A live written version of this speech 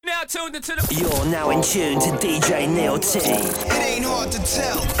now tuned into the... You're now in tune to DJ Neil T. It ain't hard to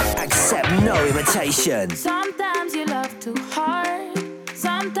tell. Accept no imitation. Sometimes you love too hard.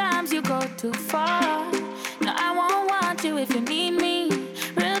 Sometimes you go too far. No, I won't want you if you need me.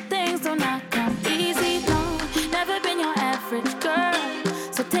 Real things do not come easy, no. Never been your average girl.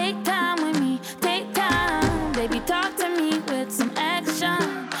 So take time with me, take time. Baby, talk to me with some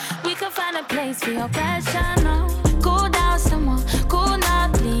action. We can find a place for your passion, no. Cool down, someone. Cool now,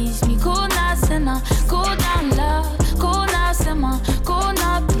 please me. Cool now, sinner. Cool down, love. Cool now, someone. Cool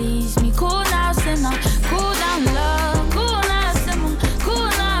now, please me. Cool now, sinner. Cool down, love. Cool now, someone. Cool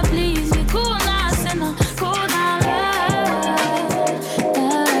now, please me. Cool now, sinner. Cool down,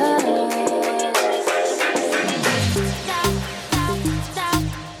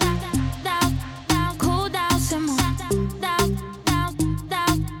 cool down, someone.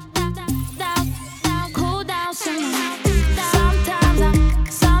 Cool down, someone.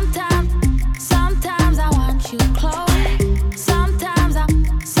 Sometimes I want you close. Sometimes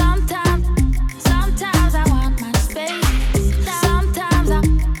I want my space. Sometimes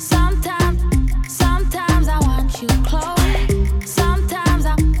I want you close. Sometimes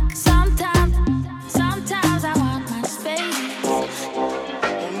I want my space.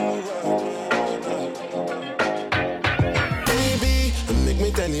 Baby, make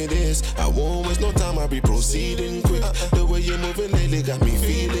me tell you this. I won't waste no time, I'll be proceeding quick. The way you're moving lately got me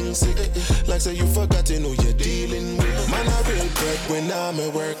feeling sick. Like say you forgot you know you're dealing with. Man, I real break when I'm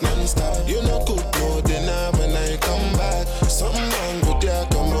at work non-stop. You know good, no deny when I come back. Something wrong with ya,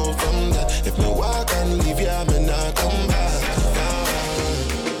 come out from that. If me walk and leave ya, me not come back.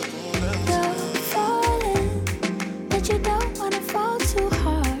 You're falling, but you don't wanna fall too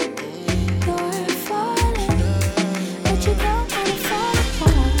hard. You're falling, but you don't wanna fall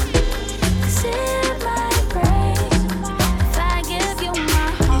apart. 'Cause it might break if I give you my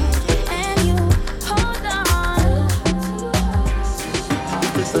heart and you hold on.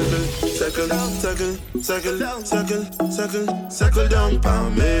 Circle down,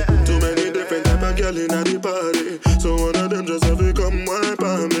 palm me. Too many different type of girl in the party. So one of them just have to come wine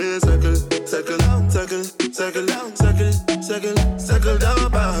palm me. Circle down,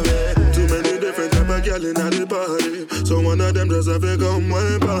 palm me. Too many different type of girl in the party. So one of them just have to come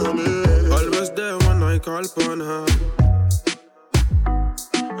wine palm me. Always there when I call upon her.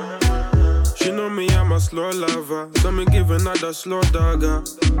 She know me, I'm a slow lover. So me give another slow dagger.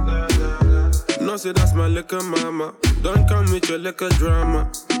 No, say that's my little mama. Don't come with your little drama.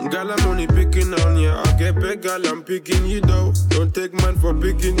 Girl, I'm only picking on ya. I get big, girl, I'm picking you though. Don't take man for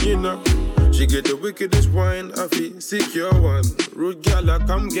picking you now. She get the wickedest wine, I feel secure one. Rude girl, I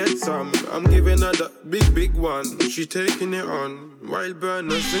come get some. I'm giving her the big one. She taking it on. Wild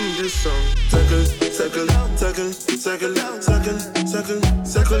burner, sing this song. Circle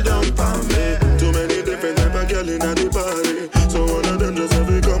down, palm me. Too many different type of girl in the party. So one of them just have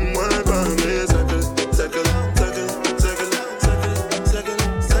to come wine palm me. Circle down, palm me.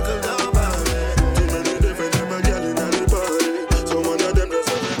 Too many different type of girl in the party. So one of them just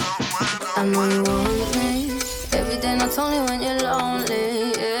have to come wine palm me. I know you want me every day, not only when you're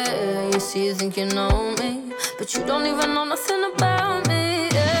lonely. Yeah, you see, you think you know me, but you don't even know nothing about me.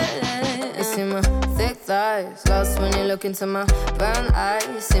 Yeah, you see my thick thighs, lost when you look into my brown eyes.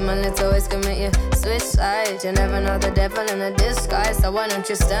 See my little ways can make you switch sides. You never know the devil in a disguise, so why don't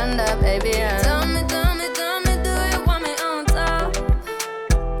you stand up, baby? And tell me, do you want me on top?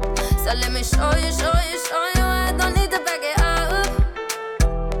 So let me show you. I don't need to back it up.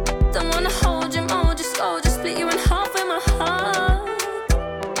 Don't wanna hold you, mold you, slow, just split you in half with my heart.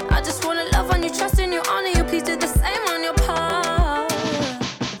 I just wanna love on you, trust in you, honor you. Please do the same on your part.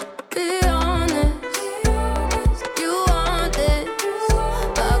 Be honest, you want this,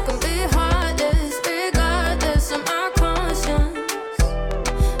 but I can be heartless, regardless of my conscience.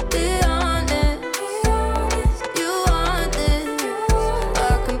 Be honest, you want this,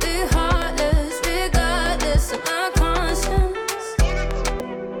 but I can be heartless, regardless of my conscience.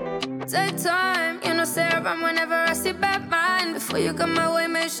 Take time, you know, say around whenever I see bad mind. Before you come my way,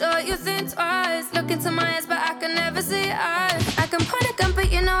 make sure you think twice. Look into my eyes, but I can never see eyes. I can point a gun,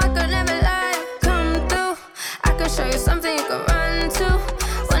 but you know I could never lie. Come through, I can show you something you can run to.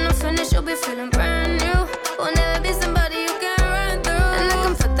 When I'm finished, you'll be feeling brand new. Will never be somebody you can run through. And I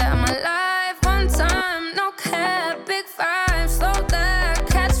can put that in my life one time. No cap, big five, slow that,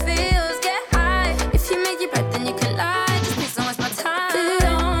 catch feels, get high. If you make your breath, then you can lie. Just please don't waste my time. Be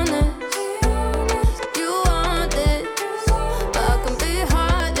honest, you want this, but I can be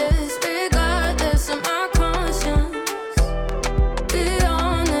heartless, regardless of my conscience. Be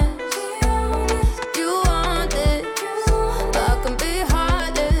honest, you want this, but I can be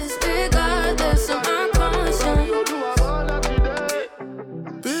heartless,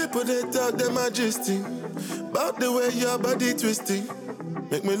 gisting. About the way your body twisting.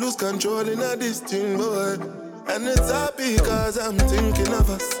 Make me lose control in a this thing, boy. And it's happy cause I'm thinking of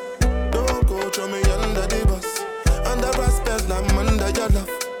us. Don't go throw me under the bus. Under respect, I'm under your love.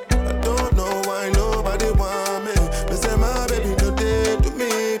 I don't know why nobody want me. But say my baby, no day to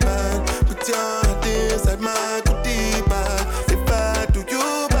me bad. Put your heart inside my goodie bag. If I do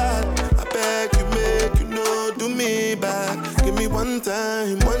you bad, I beg you make you know do me back. Give me one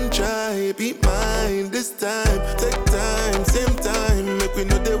time, one try, be mine this time. Take time, same time, make we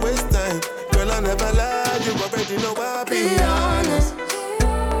know they waste time. Girl, I never lied, you already know I be honest.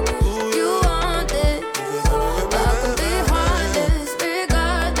 You want it, I could be heartless,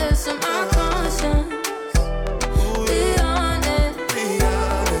 regardless of my conscience. Be honest,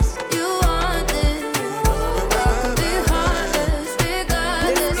 you want it, I could be heartless,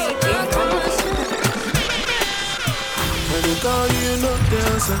 regardless of my conscience. When they call you, no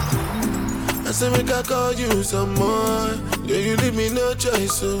dancer. I say make I call you some more. Yeah, you leave me no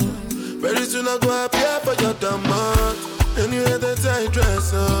choice, so very soon I go appear for your demand. And you had that tight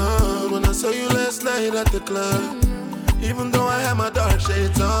dress on when I saw you last night at the club. Even though I had my dark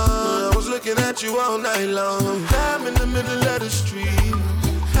shades on, I was looking at you all night long. I'm in the middle of the street.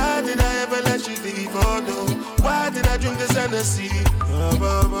 How did I ever let you leave? Oh no, why did I drink this Hennessy? And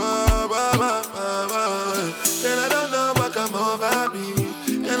I don't know what come over me.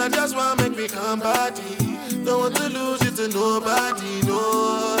 And I just wanna make me come body. Don't want to lose you to nobody,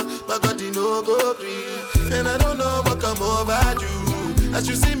 no. My body no go free. And I don't know what come over you. As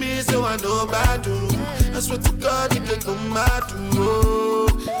you see me, so I know about you. I swear to God, you can come out too. Oh,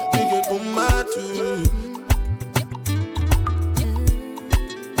 you can come out too.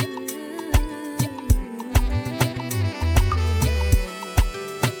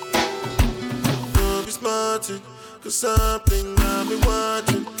 Don't be smarting, cause something I've been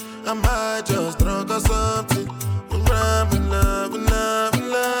watching. I might just drunk or something. I'm rhyming, loving like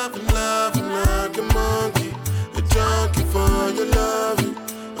a monkey. A junkie for your loving.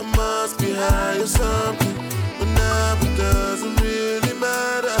 I must be high or something. But now it doesn't really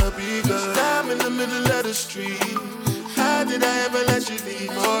matter because I'm in the middle of the street. How did I ever let you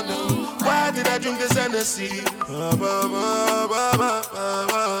leave? Oh no, why did I drink this Hennessy? And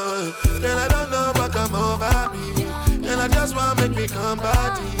I don't know what come over me. And I just wanna make me come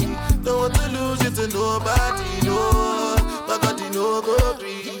body. Don't want to lose you to nobody, no. My body no go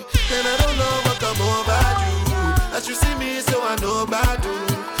free. And I don't know what come over you. As you see me, so I know about you.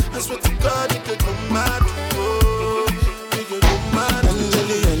 I swear to God, you could come out. Oh, you could come out.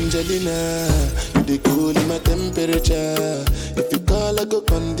 Angelina, you the cool in my temperature. If you call, I go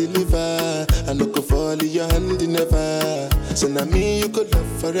come deliver. I no go fall in your hand never. So now me, you could love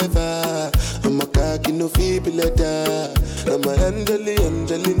forever. I'm a cocky, no feeble letter. I'm a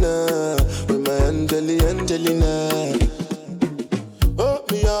Angelina, with my Angelina. Oh,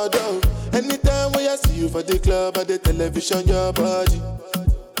 me all down. Anytime when I see you for the club or the television, your body.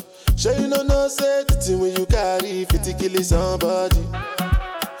 Sure you know no safety when you carry 50 kill somebody.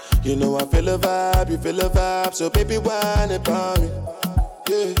 You know I feel a vibe, you feel a vibe, so baby whine about me.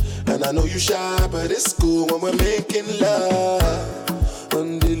 Yeah, and I know you shy, but it's cool when we're making love.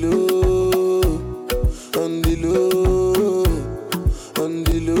 On the low, on the low, on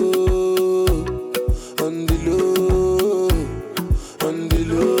the low, on the low, on the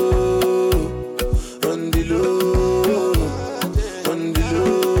low, on the low, on the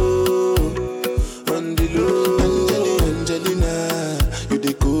low, on the low. Angelina, you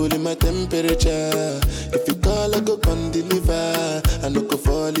the cool in my temperature. If you call, I go come deliver. I no go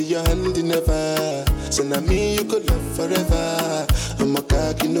fall in your hand never. So now me, you could love forever. I'm a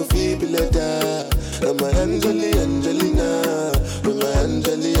cocky, no feeble letter. I'm a Angelina, with my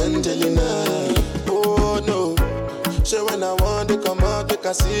Angelina. Oh no, so when I want to come out, make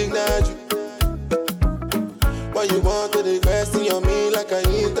a signal you. Why you want to question on me like I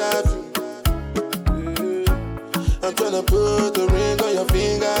interview? I'm tryna put the ring on your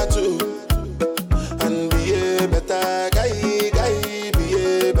finger too. And be a better guy, be a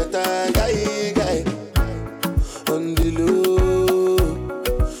better guy. On the low,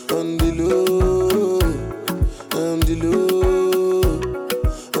 on the low, on the low,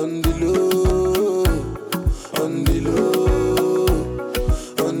 on the low, on the low,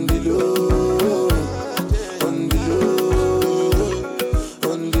 on the low, on the low,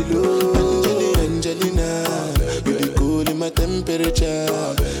 on the low. Angelina, you the cool in my temperature.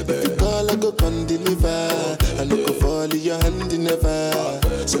 If you call, I go come deliver. I no go fall in your hand never.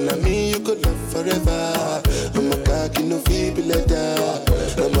 So now me, you could love forever. I'm a cocky, no feeble letter.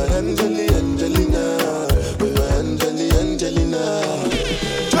 I'm a Angelina, with my Angelina.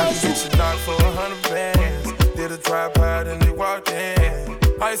 I think she knock for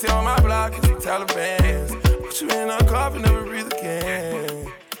I see on my block is the Taliban's. Put you in a coffin, never breathe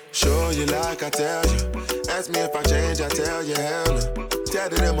again. Show you like I tell you. Ask me if I change, I tell you hell no.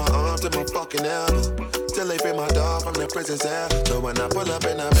 Tatted in my arm to my fucking elbow. Still they free my dog from the prison cell. So when I pull up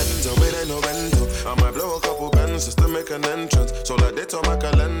in a Benzo, it ain't no rental. I might blow a couple bands just to make an entrance. So like they told my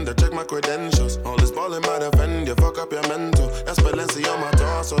calendar, check my credentials. All this ballin' might offend you, fuck up your mental. That's Balenciaga on my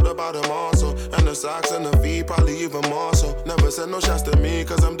torso, the bottom also. And the socks and the feet, probably even more so. Never send no shots to me,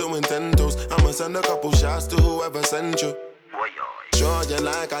 cause I'm doing 10 toes. I'ma send a couple shots to whoever sent you. Sure you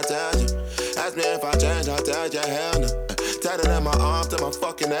like I tell you. Ask me if I change, I tell you hell no. Tatted in my arm to my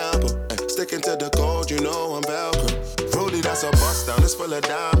fucking elbow. Sticking to the code, you know I'm Velcro. Rudy, that's a bust down, it's full of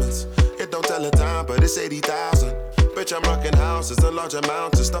diamonds. It don't tell the time, but it's 80,000. Bitch, I'm rocking houses and large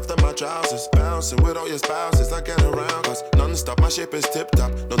amounts of stuff in my trousers. Bouncing with all your spouses, I get around. Cause non-stop, my ship is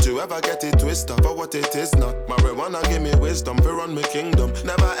tip-top. Don't you ever get it twisted for what it is not. Marijuana give me wisdom, to run my kingdom.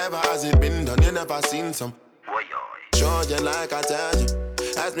 Never ever has it been done, you never seen some. Sure you like I tell you.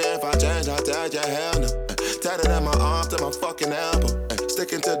 Ask me if I change, I tell you hell no. Tatted in my arm to my fucking elbow.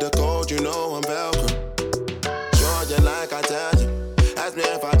 Sticking to the code, you know I'm Velcro. Sure you like I tell you. Ask me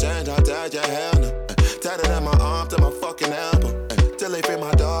if I change, I tell you hell no. Tatted in my arm to my fucking elbow. Till they free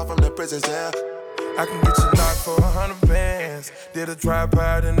my dog from the prison cell. I can get you locked for 100 bands. Did a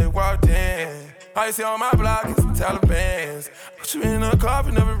drive-by, then they walked in. I see on my block is the Taliban's. Put you in a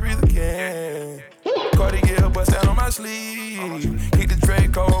coffin, never breathe again. Cartier bust down on my sleeve. Keep the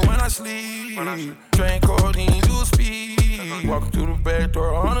Draco when I sleep. Drink codeine, do speed. Walking through the back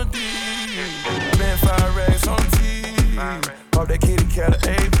door on a D. Been 5 racks on the T. Pop that kitty cat of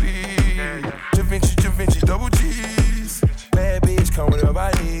AP. Da Vinci, double G's. Bad bitch, come whatever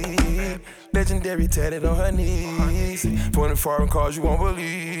I need. Legendary tatted on her knees. 20 foreign cars you won't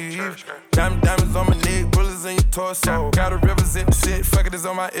believe. Diamonds on my neck, bullets in your torso. Gotta represent the shit, fuck it is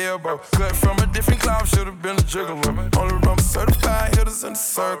on my elbow. Cut from a different cloud, should've been a gigolo. Only rumble certified, hitters in the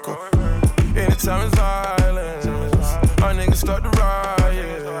circle. Anytime it's violence, our niggas start to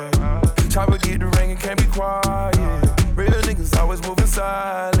riot. Chopper get the ring and can't be quiet. Real niggas always moving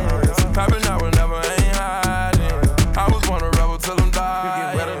silence. Popping out whenever I ain't hiding. I was born a rebel till I'm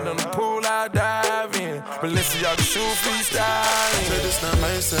dying. Better than the pool I dive in. Balenciaga shoe freestyling. Say this not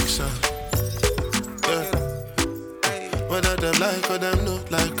my section. Yeah. Whether them like or them not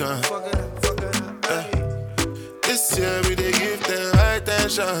like This year we dey give them high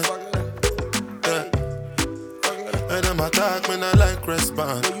tension. Yeah. And them attack when I like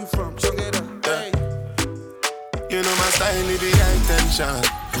respond. Where you from? You know my style, it be high tension.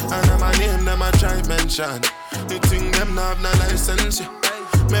 And I'm a name, them a try mention. You think them not have no license, yeah.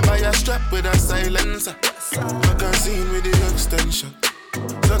 Me buy a strap with a silencer. Magazine with the extension.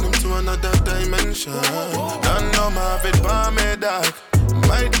 Turn him to another dimension. Don't know my fit by me dog.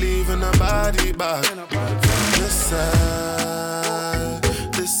 Might leave in a body bag. This side,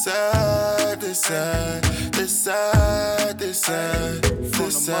 this side, this side, this side, this side,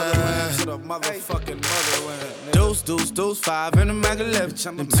 this side. To the motherfucking motherland. Deuce, 5 in the Mac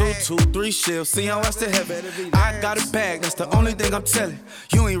 11. Them 2, 3 shells, see how I still have it. I got a bag, that's the only thing I'm telling.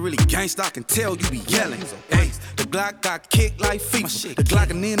 You ain't really gangsta, I can tell you be yelling. Hey, the Glock got kicked like FIFA. The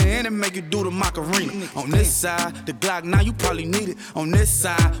Glock and it make you do the Macarena. On this side, the Glock, now you probably need it. On this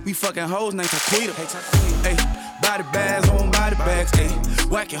side, we fucking hoes named Taquita. Hey, body bags on body bags. Hey,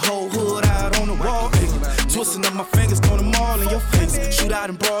 whack your whole hood out on the wall. Hey, twisting up my fingers, throw them all in your face. Shoot out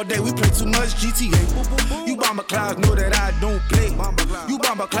in broad day, we play too much GTA. You bomber clouds know that I don't play. You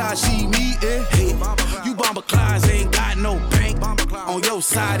bomber clouds, she me, eh? Hey, you bomber clouds ain't got no bank. On your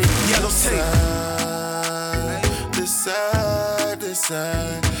side, it's yellow tape. This side, this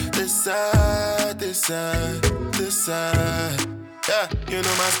side, this side, this side, this side. Yeah, you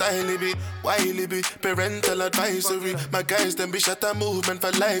know my style, it be wily be parental advisory. My guys, them be shut a movement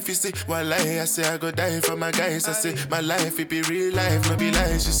for life, you see. While I say I go die for my guys, I say my life, it be real life, no be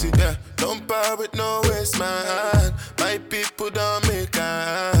lies, you see. Yeah, don't bar with no waste, man. My people don't make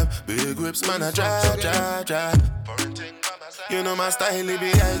up. Big whips, man, I drive. You know my style, it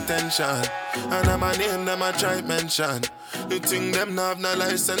be high tension. And I'm a name, them I try mention. You think them not have no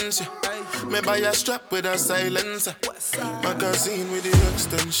license, yeah. Me buy a strap with a silencer. Magazine with the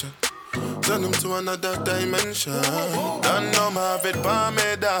extension. Turn them to another dimension. Don't know my fit by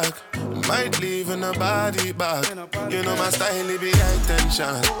me dog. Might leave in a body bag. You know my style, it be high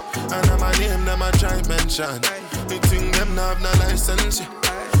tension. And I'm a name, them I try mention. You think them not have no license, yeah.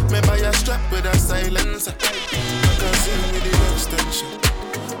 Me buy a strap with a silencer. Magazine with the extension.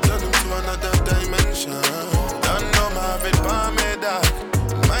 Turn them to another dimension. Don't know my fit by me dog.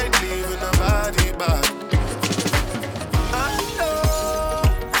 Might leave in a body bag. I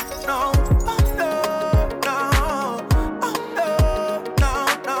know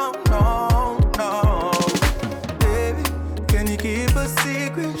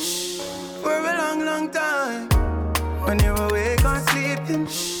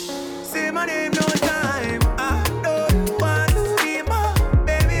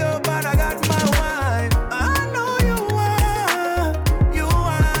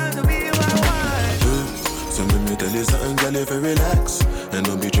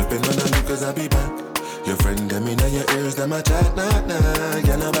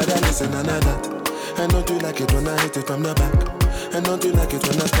this and that. I don't do like it when I hit it from the back. I don't do like it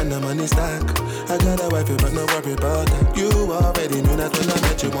when I spend the money stack. I got a wife, but no worry about that. You already knew that when I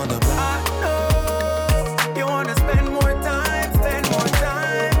met you on the block. I know you wanna spend more time, spend more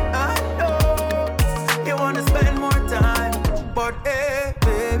time. I know you wanna spend more time. But hey,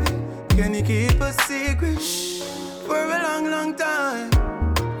 baby, can you keep a secret for a long, long time?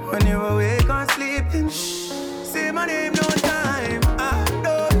 When you're awake or sleeping, say my name no time. I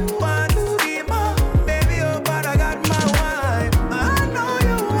know you want to be my baby, oh, but I got my wife. I know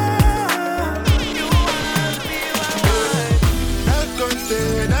you want to be my wife.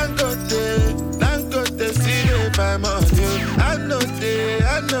 Dangote, see if I'm on you.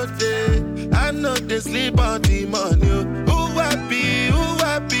 I know they sleep on the money. Who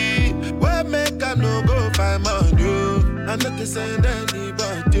happy, where make I no go find on you? I know they send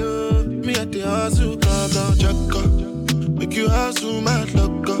anybody. Me at the hustle, come check up. Make you hustle, my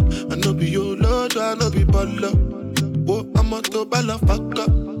luck up. I know be your lord, I know be baller. Whoa, I'm on top, I love fuck up.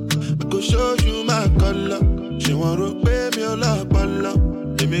 I go show you my color. She want to pay me a lot, baller.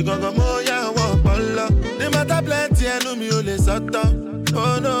 Let me go more, yeah, I want baller. They matter plenty, I know me only sata.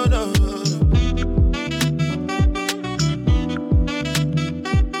 Oh no, no.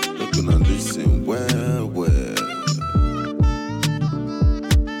 You're gonna listen well.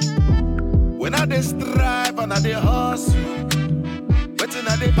 When I dey strive and I dey hustle, waiting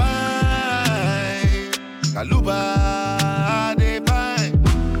I dey find Kaluba I dey find.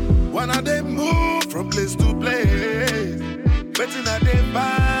 When I dey move from place to place, waiting I dey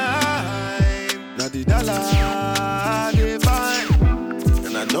find. Now the dollar I dey find.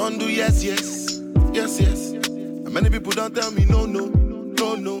 And I don't do yes. And many people don't tell me no.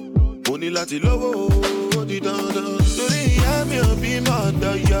 Money lati lowo, di dandan. Sorry, I'm your be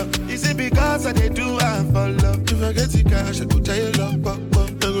mother, yeah. Is it because I dey do and for love? If I get the cash, I go tell you love, pop.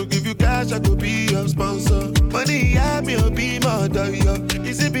 I go give you cash, I go be your sponsor. Money, I'm your be mother, yeah.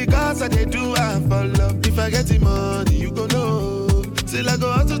 Is it because I dey do and for love? If I get the money, you go know. Till I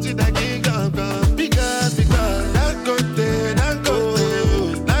go out to that kingdom come. Because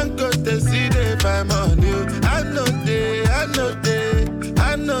Dangote, see they find money.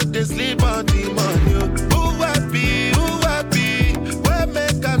 I know they sleep on the money. Who happy, where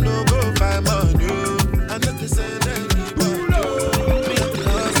make I no go find money? I know they send anybody. Me at the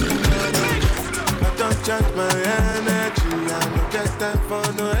hustle, I don't charge my energy. I don't get time for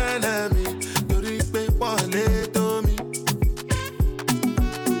no enemy. You reap one to me.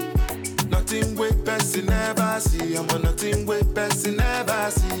 Nothing with person never see. I'm on nothing with person never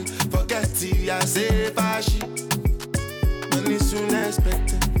see. Forget it, I say fashi. Money soon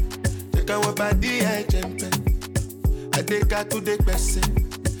expected. Take our body, I jump. I take her to the person.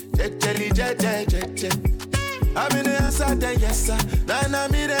 Je. I'm in the answer, then yes, sir. Then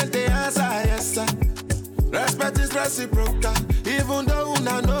I'm in the answer, yes, sir. Respect is reciprocal, even though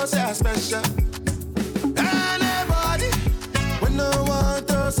I know say I'm special. Anybody, when no one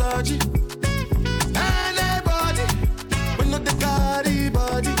to surgery. Anybody, when no the carry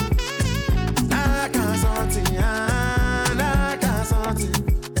body. I can't something, I can't something.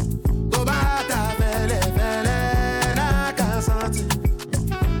 Go back to fele, I can't something.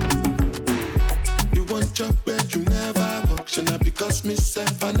 You want job where you never work. Should not because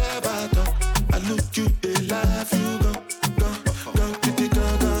myself I never talk. I look you, they laugh, you go.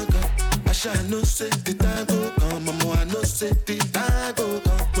 I shall no say the time go come. Mama, I no say the time go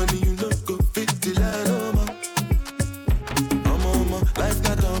come. When you look go fit the line, no more. Mama, life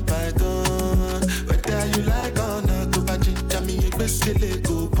not on python. Whether you like or not, go back to me, you best get it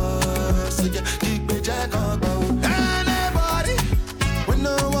go pass. So yeah, keep me jack on bow. Anybody, when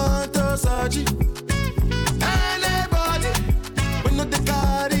no one to surgery. Anybody, when no the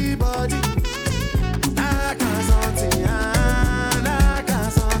carry body. I can't something, I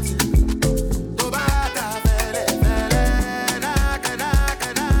can't something. Go back to fele,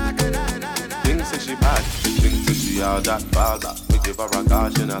 Things say she bad, things say she all that, fall back. We give her a call,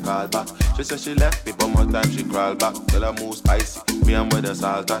 she not call back. She say she left me, but more time she crawl back. Girl, I move spicy, me and where the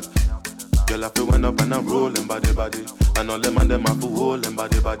salt at. Girl, I feel went up and I'm rolling body. And all them and them have to hold them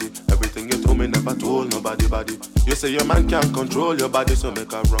body. Everything you told me never told nobody. You say your man can't control your body, so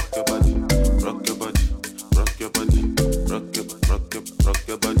make her rock your body. Rock your body, rock your body, rock your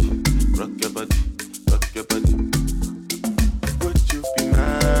body, rock your body. Would you be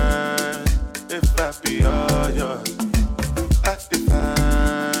mine if I be all yours? I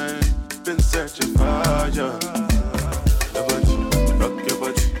define, been searching for you. Your body, rock your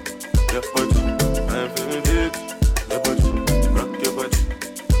body, I'm feeling it. Your body, rock your body,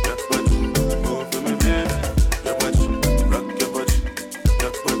 move for me, baby. Your body, rock your body,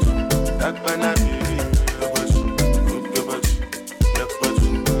 Black banana, your body, move your body, your body.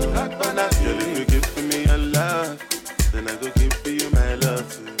 Black banana, girl, if you give me your love, then I go give you my love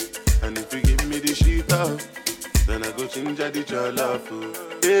too. And if you give me the sheet off, then I go change the jollof.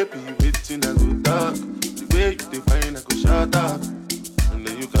 Baby, waiting I go talk. The way you define I go shut up. And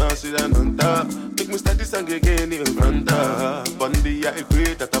then you can't sit down on top. Make me start this song again in front of. Bundy, I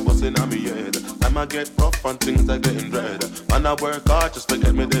agree that I'm busting on me head. Time I get rough and things are getting dread. Man, I work hard just to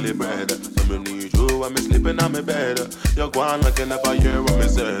get me daily bread. So me need you when me sleeping on my bed. You're gone like you never hear what me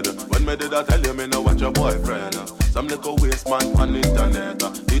said. When me did I tell you me know what your boyfriend? Some little waste man on internet.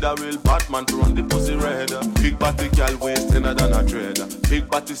 Need a real Batman to run the pussy red. Big body girl wasting than a trade. Big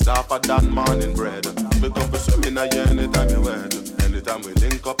body softer than morning bread. Me come for swimming a year anytime you wed. Anytime we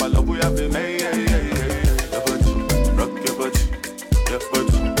link up, I love we have been made. Your body, rock your body, your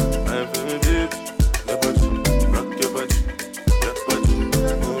body, I'm for me baby. Your body, rock your body,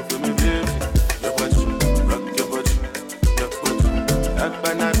 move for me baby. Your body, rock your body, that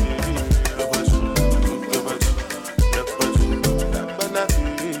banana baby. Your body, move your body, that banana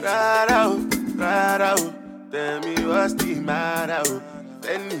baby. Ride out, tell me what's the matter.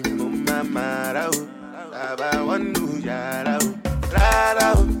 Tell me mama matter. I want to yara. Ride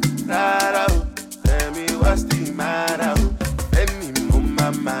out, tell me what's the matter. Tell me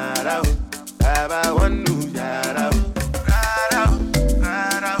mama matter. I want to yara. Ride out, tell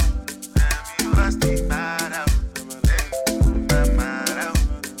me what's the matter. Tell me mama matter.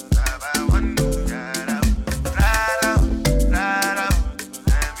 I want to yara. Ride out,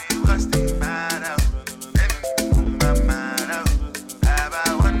 tell me what's the matter. Tell me mama matter. I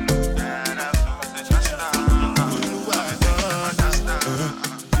want to yara.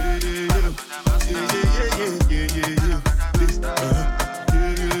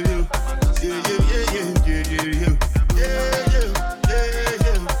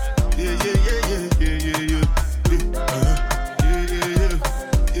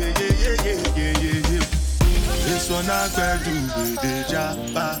 I do with the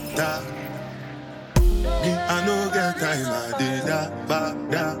jabata. I no get time, I did that,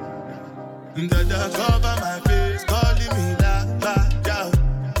 Dada cover my face, calling me la, ja.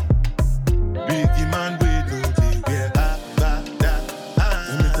 Biggie man, we know the way,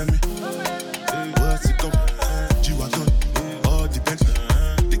 Tell me, what's it come? G-Wagon, all the Bentley,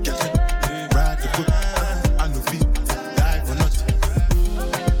 the cat, ride the foot, I no feet, die for nothing.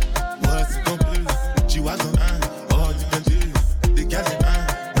 What's it come? G-Wagon.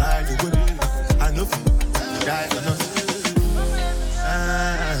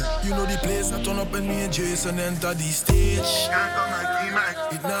 You know the place, I turn up and me and Jason enter the stage.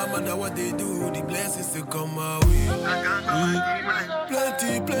 It no matter what they do, the blessings still come my way.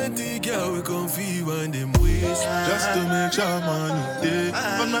 Plenty, girl, we come feel when them waste. Just to make sure money day.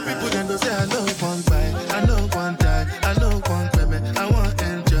 But my people then go say I know one buy, I know one die, I know one payment. I want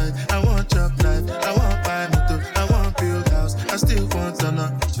enjoy, I want chop life, I want buy motor, I want build house, I still want to know.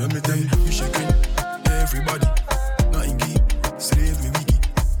 Let me tell you, you shaking everybody. Nothing keep, slave me wiki.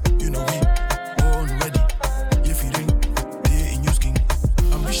 You know we born ready. You feeling, they in you skin.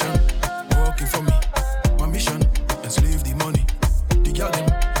 Ambition, working for me. My mission, enslave the money. The girl them,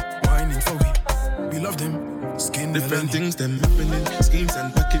 whining for we. We love them, skin different things them happening, schemes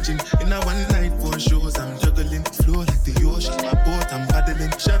and packaging. In a one night for shows, I'm juggling. Flow like the ocean, my boat, I'm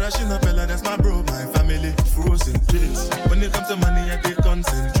paddling. Shara Shinapella, that's my bro, my family. Frozen place. When it comes to money, I get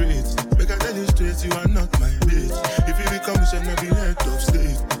concentrate. Because I tell you straight, you are not my bitch. If you become a shall be head of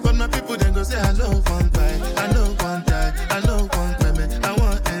state. But my people then go say, I know one buy, I know one die, I know one payment. I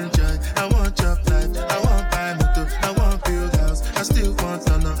want enjoy, I want chop life, I want buy motor, I want build house, I still want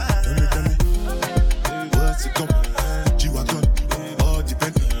to know. Tell me, what's it come? G-Wagon, all the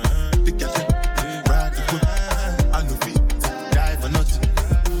Bentley, the cat, ride the foot, I know feet, die for nothing.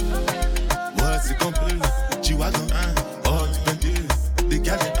 What's it come? G-Wagon, all the Bentley, the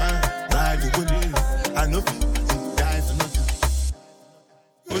cat, ride the foot, I know feet, die for nothing.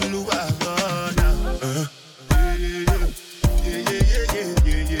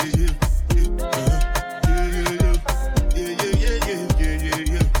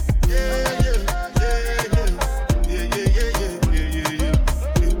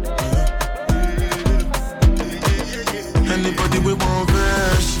 Anybody with one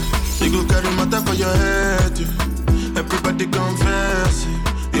verse, you go carry matter for your head. Everybody confess,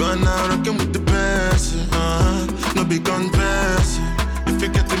 you are now rocking with the best. No big confess. If you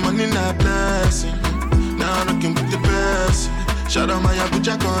get the money, not blessing. Now rocking with the best. Shout out my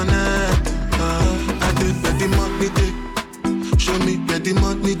Abuja Connect. I did where the money day. Show me where the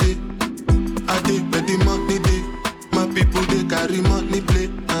money day. I did where the money day. My people they carry money play.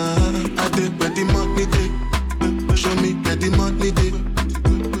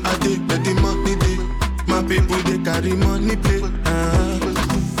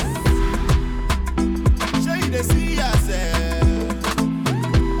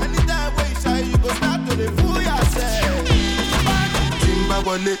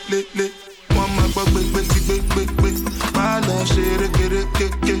 wọlé lé. Wọ́n máa gbọ́ gbégbé. Máa lọ ṣe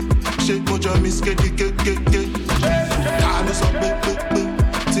rékérékéké. Ṣé mo jọ miss kékékéké? Ta ló sọ pé.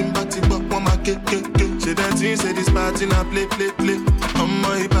 Tí n bá ti gbọ́ wọ́n máa kékéké. Ṣé that thing say this party na play. Ọmọ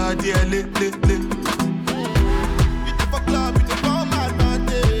ìbàdí ẹ̀ lé. Club, you take all my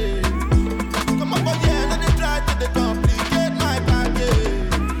advantage. Come up here, let it try to complicate my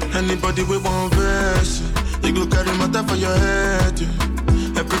package. Anybody with one verse, you go carry matter for your head.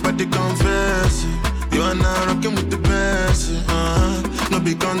 Everybody confess, you are now rocking with the best. No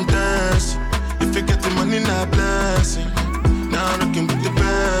big contest. If you get the money, not blessing. Now rocking with the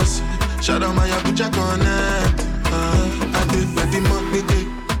best. Shout out my Abuja connect. I did where the money day.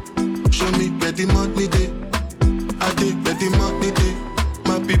 Show me where the money day. I did where the money day.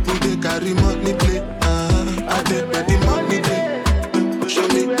 My people they carry money play. I did where the money day. Show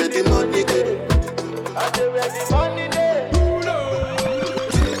me where the money day. I did where the money day.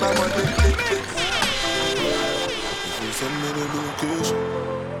 See my money play. If you send me the location,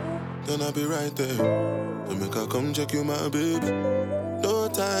 then I'll be right there. Then make her come check you, my baby. No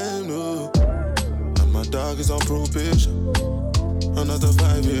time, no. And my dog is on probation. Another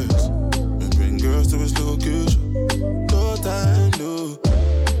 5 years. And bring girls to his location. No time, no.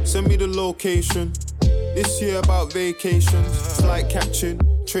 Send me the location. This year about vacations. Flight catching,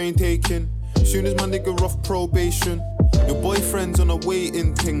 train taking. Soon as my nigga off probation. Your boyfriend's on a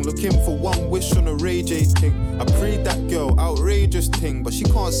waiting thing. Looking for one wish on a Ray J thing. I prayed that girl, outrageous thing. But she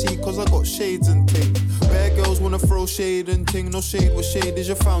can't see cause I got shades and thing. Bad girls wanna throw shade and thing. No shade, what shade is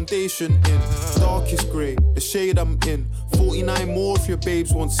your foundation in? Darkest grey, the shade I'm in. 49 more if your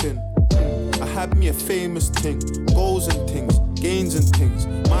babes want sin. I had me a famous thing. Goals and things, gains and things.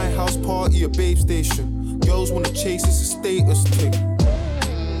 My house party, a babe station. Girls wanna chase, it's a status thing.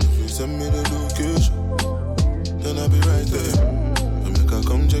 If you send me the location, then I'll be right there. And make her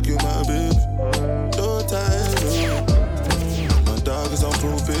come check you, my baby. No time, no. My dog is on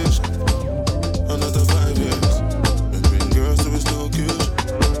probation. Another 5 years. And bring girls to his location.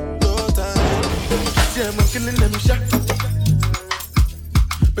 No time. Yeah, I'm killing them shot.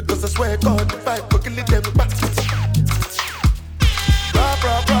 Because I swear God, the fight, we're killing them back. Rah,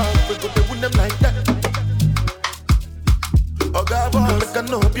 we go to win them like that. Oh God, boy, make a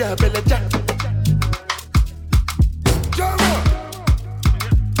no be a belly jack.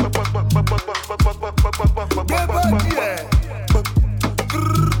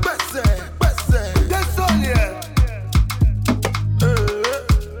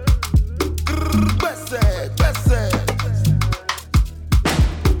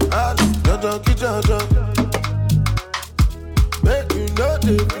 Make you know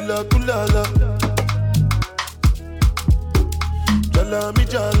they feel a kulala. Jala mi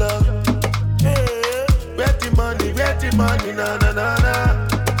jala. Where the money, na na na na.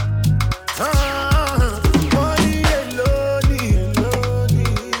 Money alone.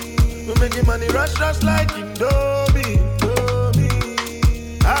 We making money rush like Indomie.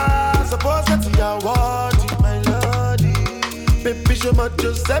 Suppose that's your word, my lordy. Baby, show my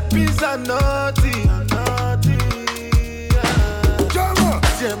Giuseppe's a naughty.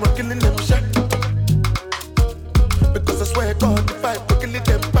 See, I'm killing them shot. Because I swear God, the fight, we're killing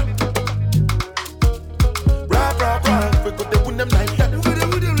them back. Rah, we go to win them like that.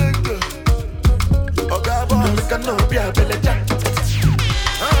 Oh God, boy, we can know be a belly jack.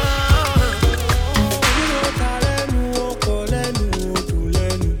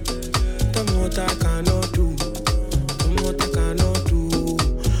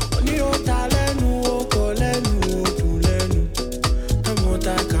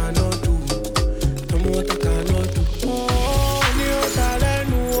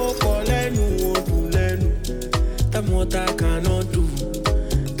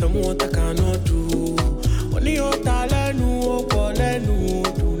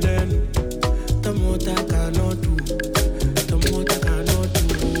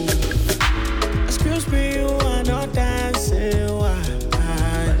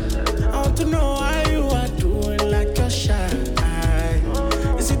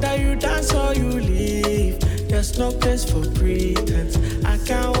 No place for pretense. I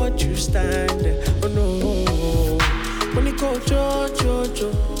can't watch you standing. Oh no. When you go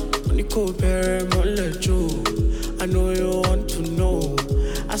Jojo, when you go Barry Molejo, I know you want to know.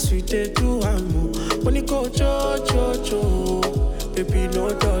 I sweet they do amo. When you go Jojo, baby no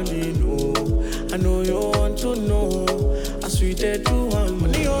darling no. I know you want to know. I sweet they do amo.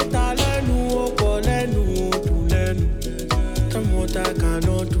 When you talenu, kolenu, tulenu. Tell me what I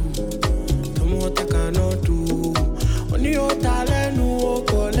cannot do. What I cannot do. Only your talent, no,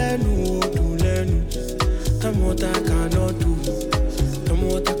 call no, do lenu. Tell me what I cannot do. Tell me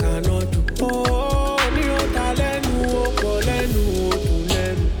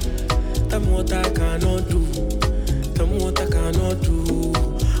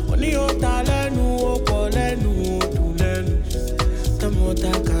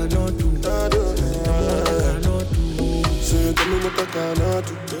cannot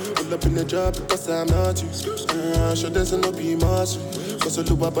do. Pull up in the job because I'm not you. Sure there's no be muscle. Cause I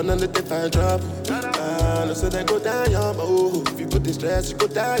look up and let the fire drop. No say they go down young, but if you put the stress, you go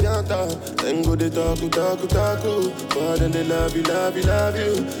down young top. Then go they talk. But then they love you.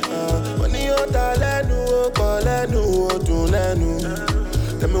 When you talk, let no, do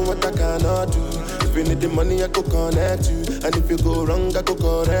tell me what I cannot do. If you need the money, I go connect you. And if you go wrong, I go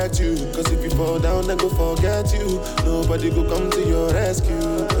correct you. Cause if you fall down, I go forget you. Nobody go come to your rescue.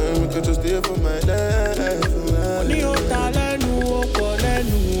 And we can just stay for my life.